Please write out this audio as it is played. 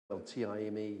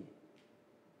T-I-M-E.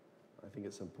 I think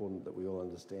it's important that we all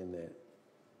understand that.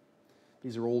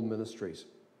 These are all ministries.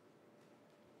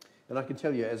 And I can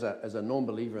tell you, as a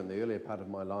non-believer in the earlier part of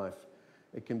my life,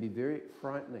 it can be very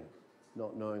frightening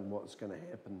not knowing what's going to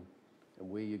happen and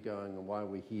where you're going and why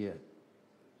we're here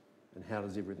and how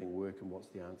does everything work and what's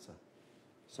the answer.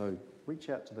 So reach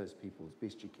out to those people as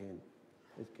best you can.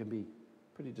 It can be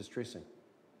pretty distressing.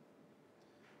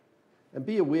 And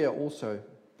be aware also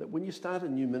that when you start a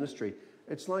new ministry,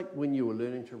 it's like when you were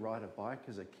learning to ride a bike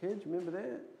as a kid. Remember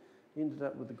that? You ended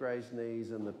up with the grazed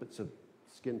knees and the bits of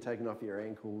skin taken off your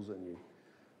ankles and you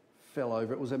fell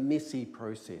over. It was a messy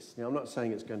process. Now, I'm not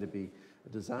saying it's going to be a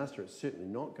disaster. It's certainly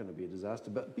not going to be a disaster,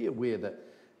 but be aware that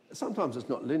sometimes it's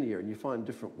not linear and you find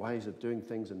different ways of doing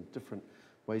things and different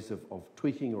ways of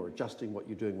tweaking or adjusting what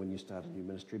you're doing when you start a new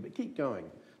ministry. But keep going.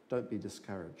 Don't be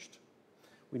discouraged.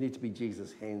 We need to be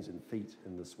Jesus' hands and feet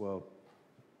in this world.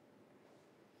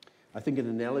 I think an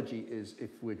analogy is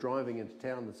if we're driving into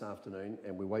town this afternoon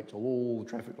and we wait till all the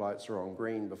traffic lights are on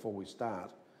green before we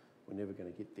start, we're never going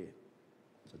to get there.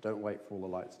 So don't wait for all the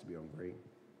lights to be on green.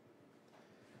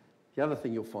 The other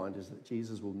thing you'll find is that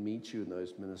Jesus will meet you in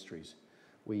those ministries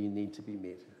where you need to be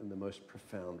met in the most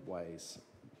profound ways.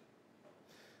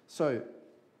 So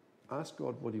ask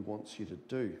God what he wants you to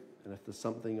do. And if there's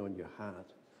something on your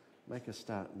heart, make a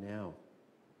start now.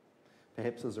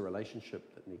 Perhaps there's a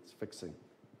relationship that needs fixing.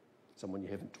 Someone you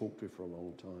haven't talked to for a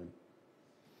long time.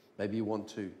 Maybe you want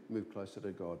to move closer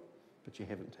to God, but you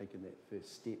haven't taken that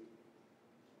first step.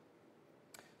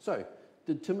 So,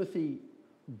 did Timothy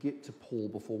get to Paul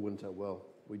before winter? Well,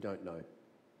 we don't know.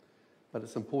 But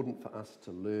it's important for us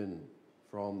to learn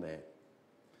from that.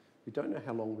 We don't know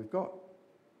how long we've got.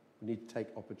 We need to take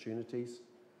opportunities.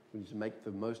 We need to make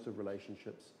the most of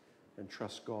relationships and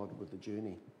trust God with the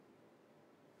journey.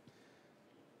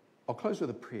 I'll close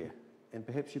with a prayer. And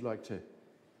perhaps you'd like to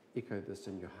echo this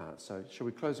in your heart. So shall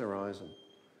we close our eyes and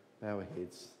bow our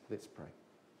heads? Let's pray.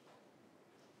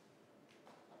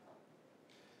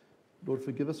 Lord,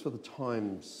 forgive us for the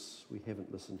times we haven't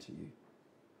listened to you,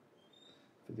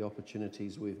 for the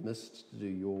opportunities we've missed to do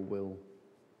your will.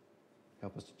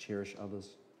 Help us to cherish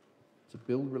others, to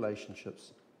build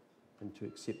relationships, and to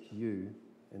accept you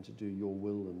and to do your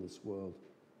will in this world.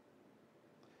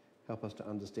 Help us to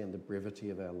understand the brevity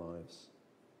of our lives,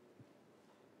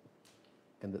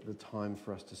 and that the time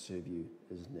for us to serve you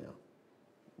is now.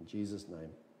 In Jesus'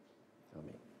 name,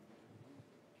 amen.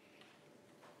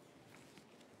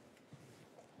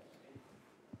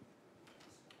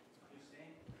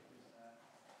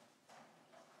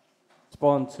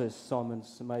 Respond to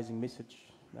Simon's amazing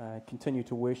message. Continue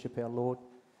to worship our Lord.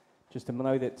 Just to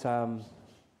know that the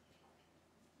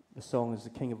song is the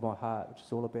King of my heart, which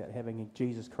is all about having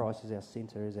Jesus Christ as our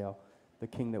centre, as the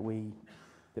King that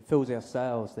fills our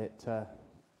sails, that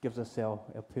gives us our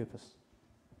purpose.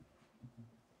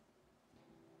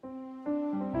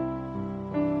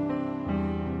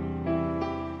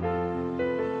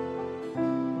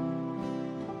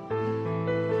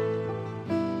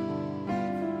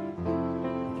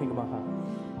 King of my heart.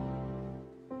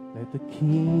 Let the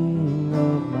King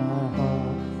of my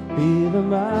heart be the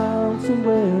mountain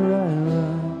where I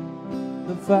run,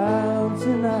 the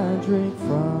fountain I drink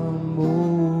from.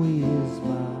 Oh, he is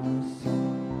my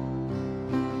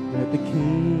the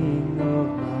King of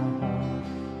my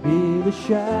heart be the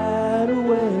shadow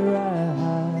where I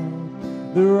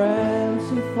hide, the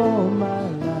ransom for my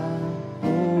life.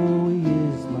 Oh, he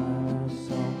is my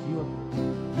song.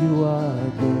 You are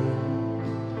good,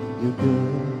 you're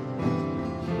good.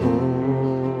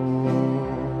 Oh,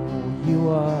 you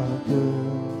are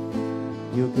good,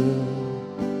 you're good.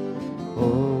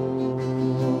 Oh,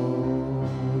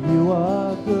 you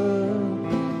are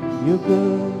good, you're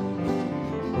good.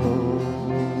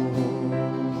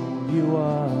 You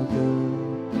are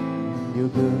good, you're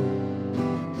good.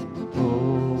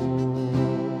 Oh,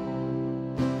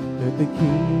 let the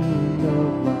King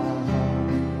of my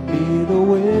heart be the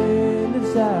wind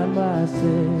inside my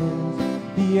sails,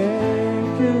 the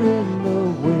anchor in the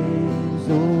waves.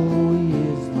 Oh, he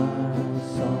is my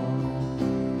song.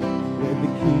 Let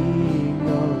the King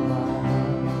of my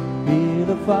heart be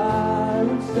the fire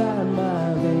inside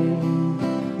my veins,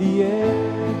 the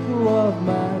echo of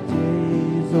my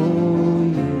days. Oh,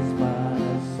 he is my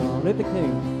song. Let the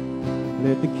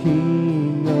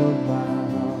King of my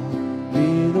heart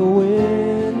be the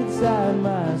wind inside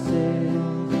my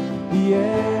sails, the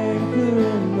anchor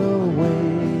in the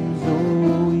waves.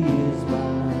 Oh, he is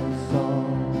my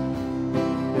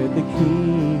song. Let the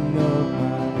King of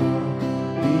my heart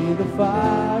be the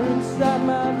fire inside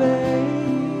my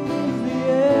veins, the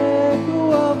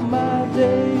echo of my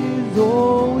days.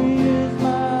 Oh,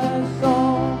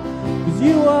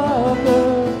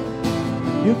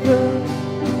 you're good.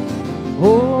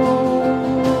 Oh,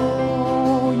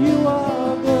 you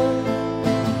are good.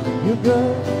 You're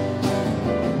good.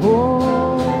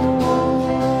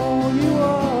 Oh, you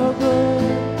are good.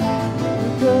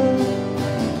 You're good.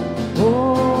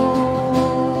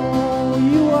 Oh,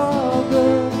 you are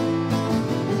good.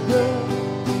 You're good.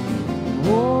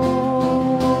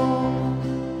 Oh,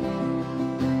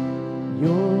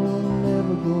 you're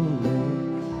never gonna let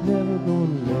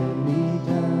me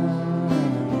down.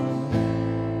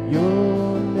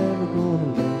 You're never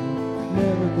gonna let me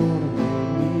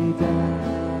down.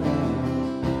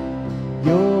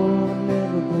 You're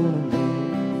never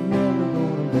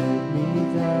gonna let me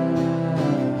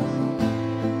down.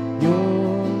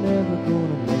 You're never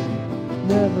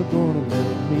gonna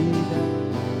let me down.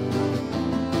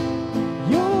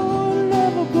 You're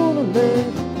never gonna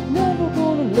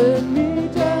let me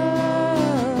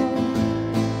down.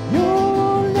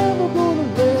 You're never gonna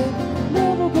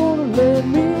let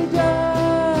me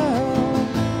down.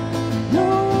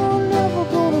 You're never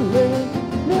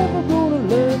gonna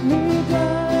let me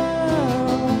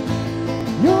down.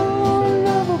 You're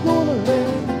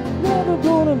never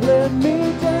gonna let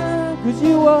me down. 'Cause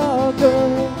you are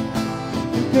good,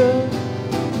 good.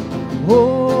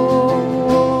 Oh,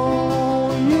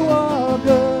 you are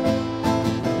good,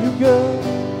 you're good.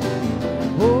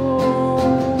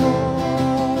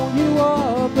 Oh, you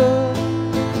are good,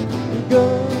 you're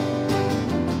good.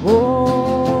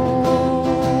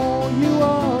 Oh, you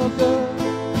are good,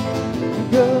 you're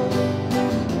good.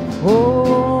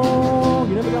 Oh,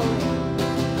 you never gonna.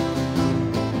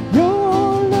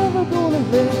 You're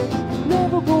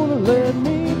never gonna let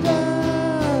me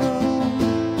down.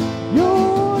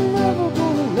 You're never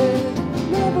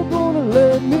gonna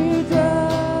let me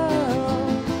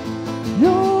down.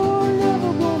 You're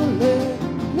never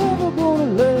gonna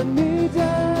let me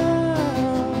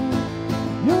down.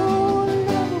 You're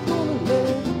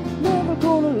never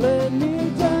gonna let me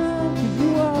down. 'Cause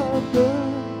you are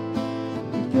good,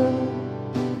 good.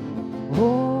 Oh,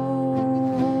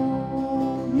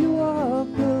 you are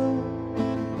good,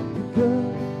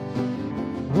 good.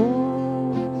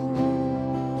 Oh,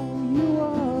 you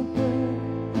are good,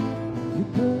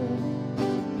 you're good.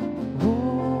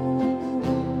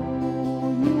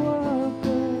 Oh, you are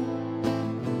good,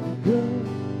 good.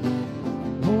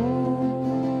 Oh.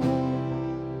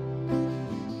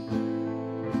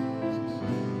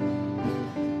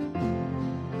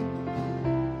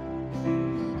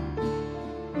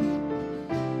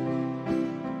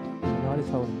 God is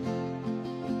holding.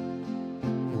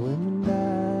 When the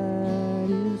night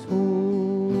is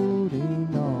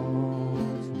holding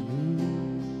on to me,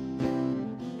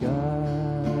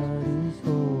 God is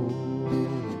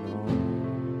holding on.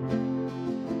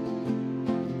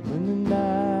 When the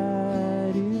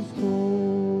night is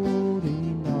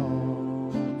holding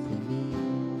on to me,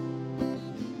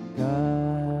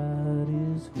 God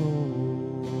is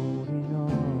holding on.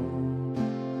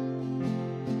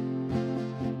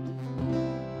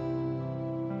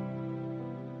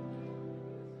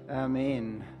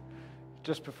 Amen.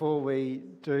 Just before we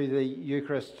do the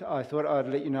Eucharist, I thought I'd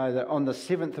let you know that on the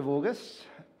 7th of August,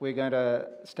 we're going to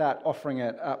start offering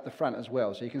it up the front as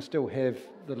well. So you can still have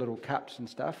the little cups and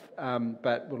stuff,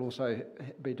 but we'll also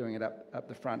be doing it up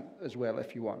the front as well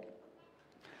if you want.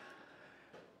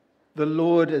 The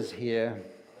Lord is here.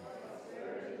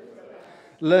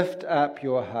 Lift up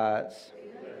your hearts.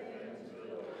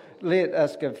 Let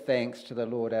us give thanks to the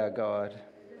Lord our God.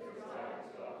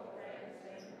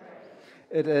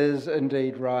 It is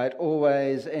indeed right,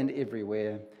 always and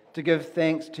everywhere, to give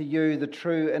thanks to you, the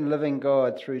true and living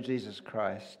God, through Jesus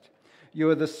Christ. You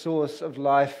are the source of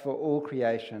life for all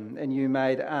creation, and you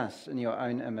made us in your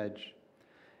own image.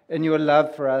 In your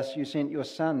love for us, you sent your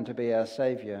Son to be our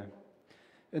Saviour.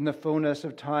 In the fullness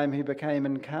of time, he became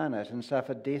incarnate and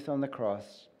suffered death on the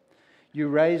cross. You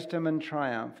raised him in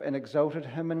triumph and exalted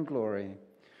him in glory.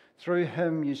 Through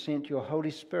him, you sent your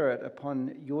Holy Spirit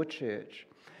upon your church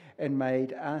and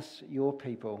made us your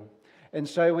people. And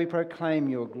so we proclaim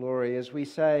your glory as we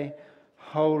say,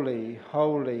 Holy,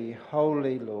 holy,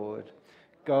 holy Lord,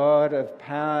 God of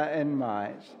power and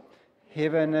might.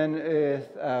 Heaven and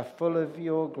earth are full of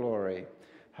your glory.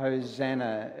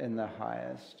 Hosanna in the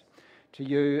highest. To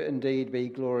you indeed be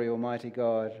glory, Almighty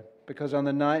God, because on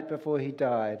the night before he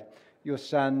died, your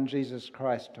Son, Jesus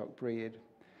Christ, took bread.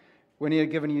 When he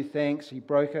had given you thanks, he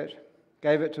broke it,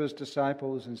 gave it to his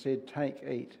disciples and said, "Take,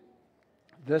 eat.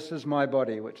 This is my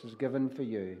body, which is given for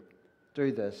you.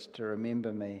 Do this to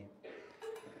remember me."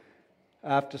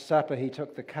 After supper, he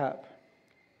took the cup.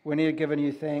 When he had given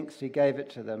you thanks, he gave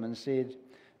it to them and said,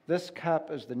 "This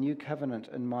cup is the new covenant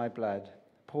in my blood,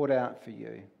 poured out for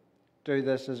you. Do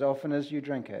this as often as you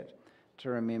drink it to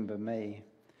remember me.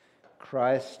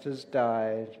 Christ has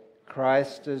died.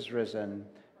 Christ is risen.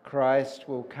 Christ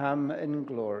will come in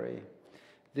glory.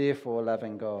 Therefore,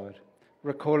 loving God,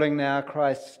 recalling now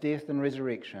Christ's death and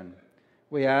resurrection,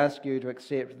 we ask you to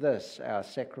accept this, our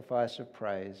sacrifice of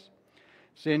praise.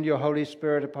 Send your Holy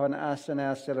Spirit upon us in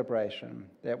our celebration,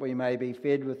 that we may be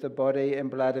fed with the body and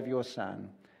blood of your Son,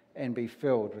 and be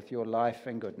filled with your life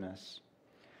and goodness.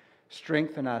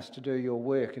 Strengthen us to do your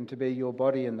work and to be your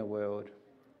body in the world.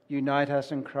 Unite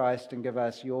us in Christ and give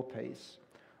us your peace.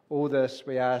 All this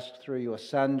we ask through your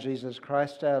Son, Jesus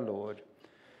Christ our Lord,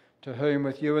 to whom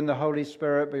with you and the Holy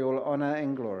Spirit be all honour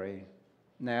and glory,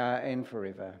 now and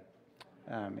forever.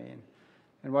 Amen.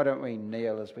 And why don't we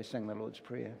kneel as we sing the Lord's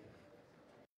Prayer?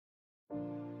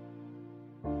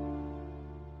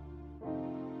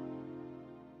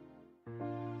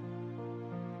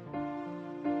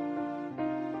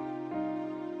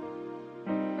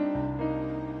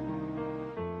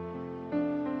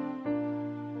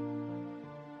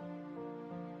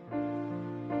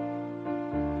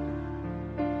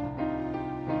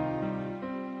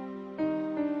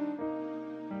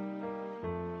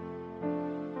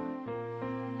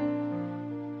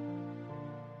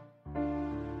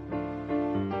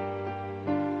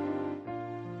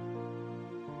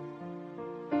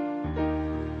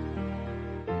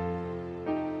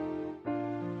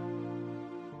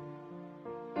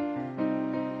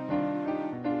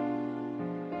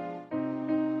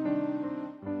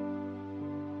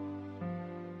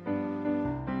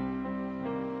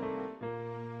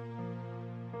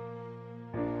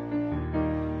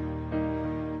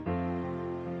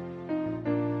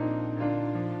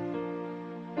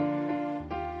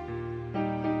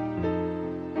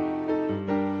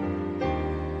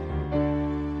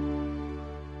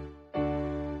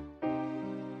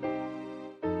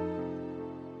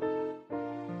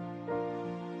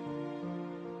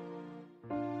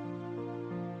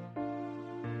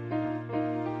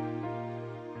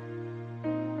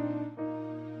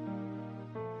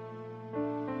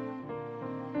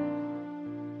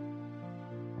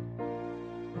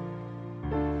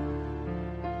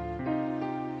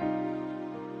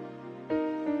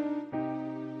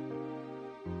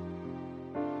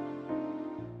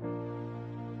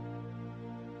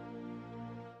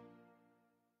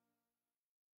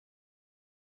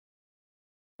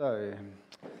 So,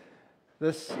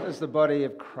 this is the body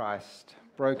of Christ,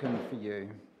 broken for you.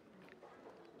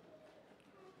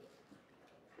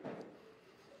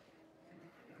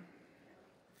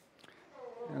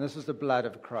 And this is the blood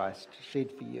of Christ, shed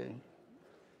for you.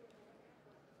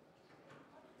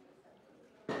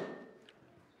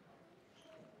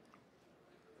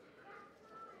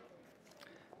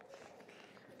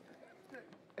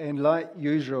 And like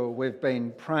usual, we've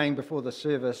been praying before the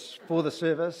service,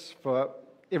 for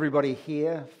everybody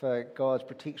here, for God's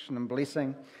protection and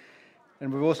blessing.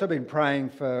 And we've also been praying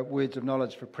for words of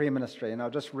knowledge for prayer ministry. And I'll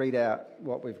just read out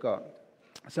what we've got.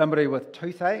 Somebody with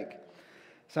toothache,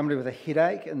 somebody with a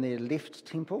headache in their left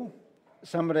temple,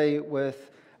 somebody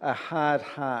with a hard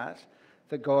heart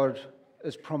that God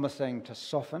is promising to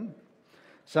soften,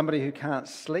 somebody who can't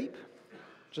sleep,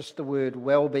 just the word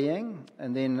well-being,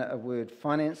 and then a word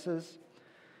finances.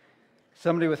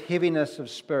 Somebody with heaviness of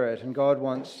spirit, and God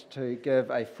wants to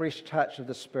give a fresh touch of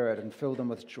the Spirit and fill them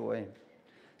with joy.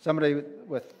 Somebody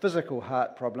with physical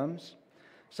heart problems.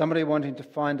 Somebody wanting to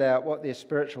find out what their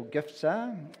spiritual gifts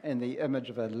are, and the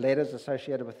image of a ladder is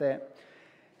associated with that.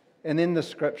 And then the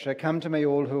scripture, come to me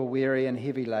all who are weary and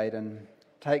heavy laden.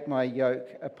 Take my yoke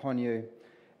upon you,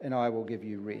 and I will give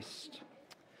you rest.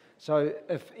 So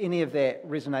if any of that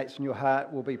resonates in your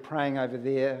heart, we'll be praying over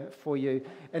there for you.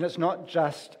 And it's not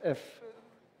just if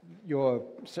your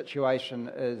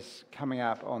situation is coming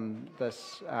up on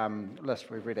this list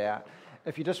we've read out.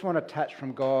 If you just want a touch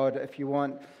from God, if you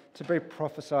want to be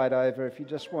prophesied over, if you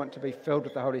just want to be filled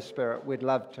with the Holy Spirit, we'd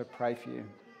love to pray for you.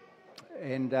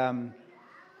 And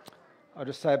I'll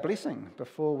just say a blessing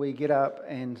before we get up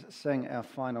and sing our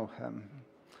final hymn.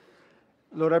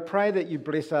 Lord, I pray that you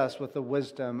bless us with the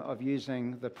wisdom of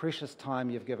using the precious time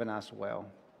you've given us well.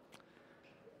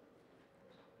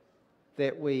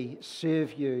 That we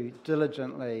serve you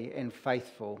diligently and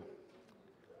faithful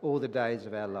all the days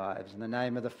of our lives. In the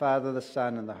name of the Father, the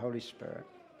Son, and the Holy Spirit.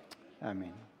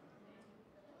 Amen.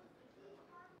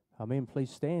 Amen. Please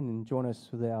stand and join us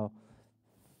with our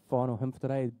final hymn for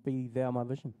today, Be Thou My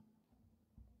Vision.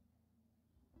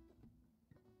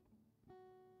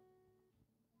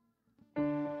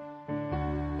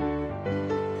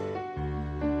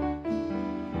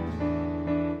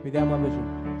 Be Thou My Vision.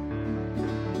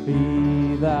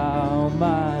 Be thou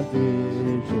my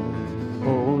vision,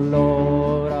 O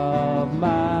Lord of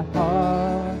my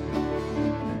heart.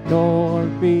 Nor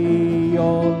be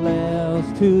all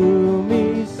else to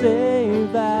me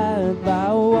save that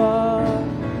thou art.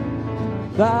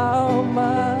 Thou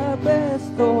my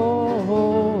best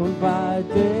Lord, by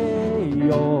day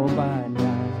or by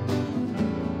night,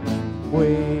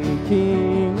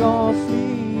 waking or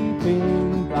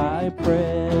sleeping, thy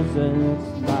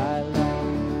presence my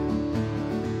life.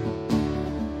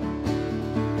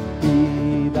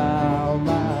 Be thou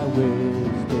my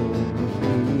wisdom,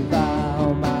 be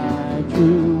thou my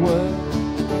true word.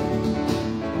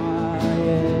 I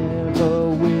ever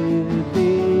with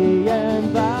thee,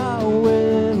 and thou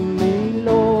with me,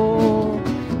 Lord.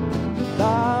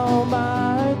 Thou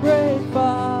my great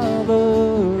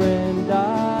Father, and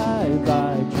I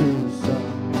thy true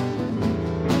Son.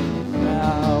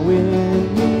 Thou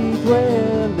in me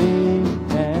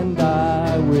dwelling, and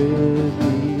I with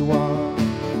thee one.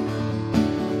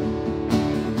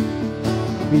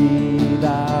 Be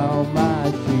thou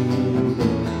my shield,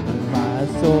 my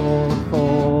sword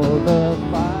for the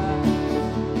fight.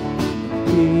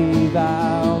 Be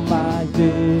thou my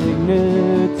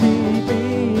dignity,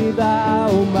 be thou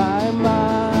my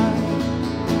mind.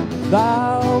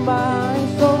 Thou my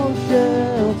soul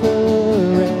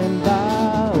shelter, and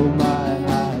thou my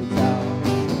high tower.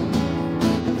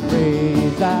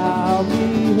 Raise thou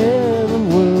me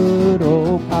heavenward,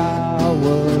 O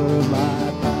power,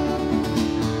 my power.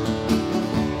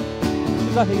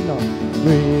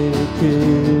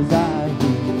 Riches I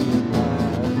hear,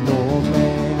 no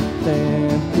man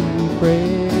can be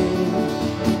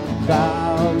praised.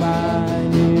 Thou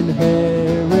mine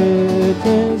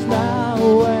inheritance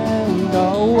now and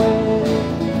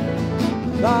always.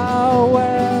 Thou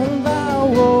and thou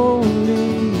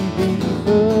only be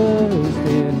first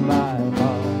in my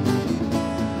heart.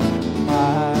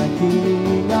 My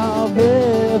King of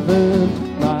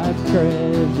heaven, my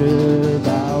treasure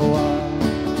thou art.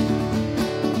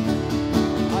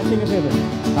 King of heaven,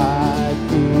 High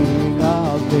King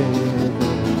of heaven,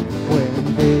 when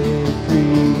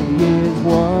victory is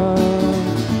won,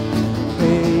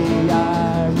 may I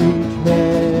reach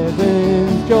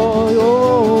heaven's joy,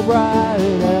 oh bright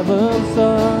heaven's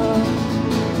sun.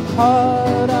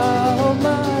 Heart of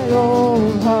my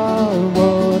own heart,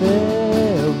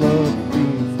 whatever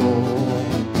before,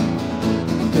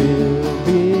 still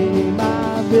be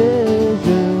my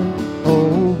vision, oh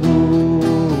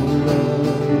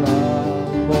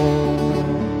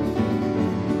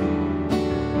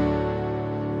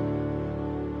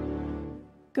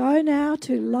Go now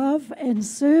to love and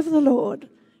serve the Lord.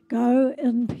 Go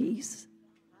in peace.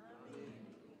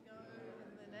 Go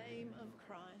in the name of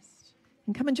Christ.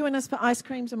 And come and join us for ice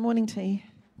creams and morning tea.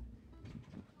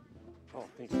 Oh,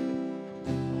 thank you.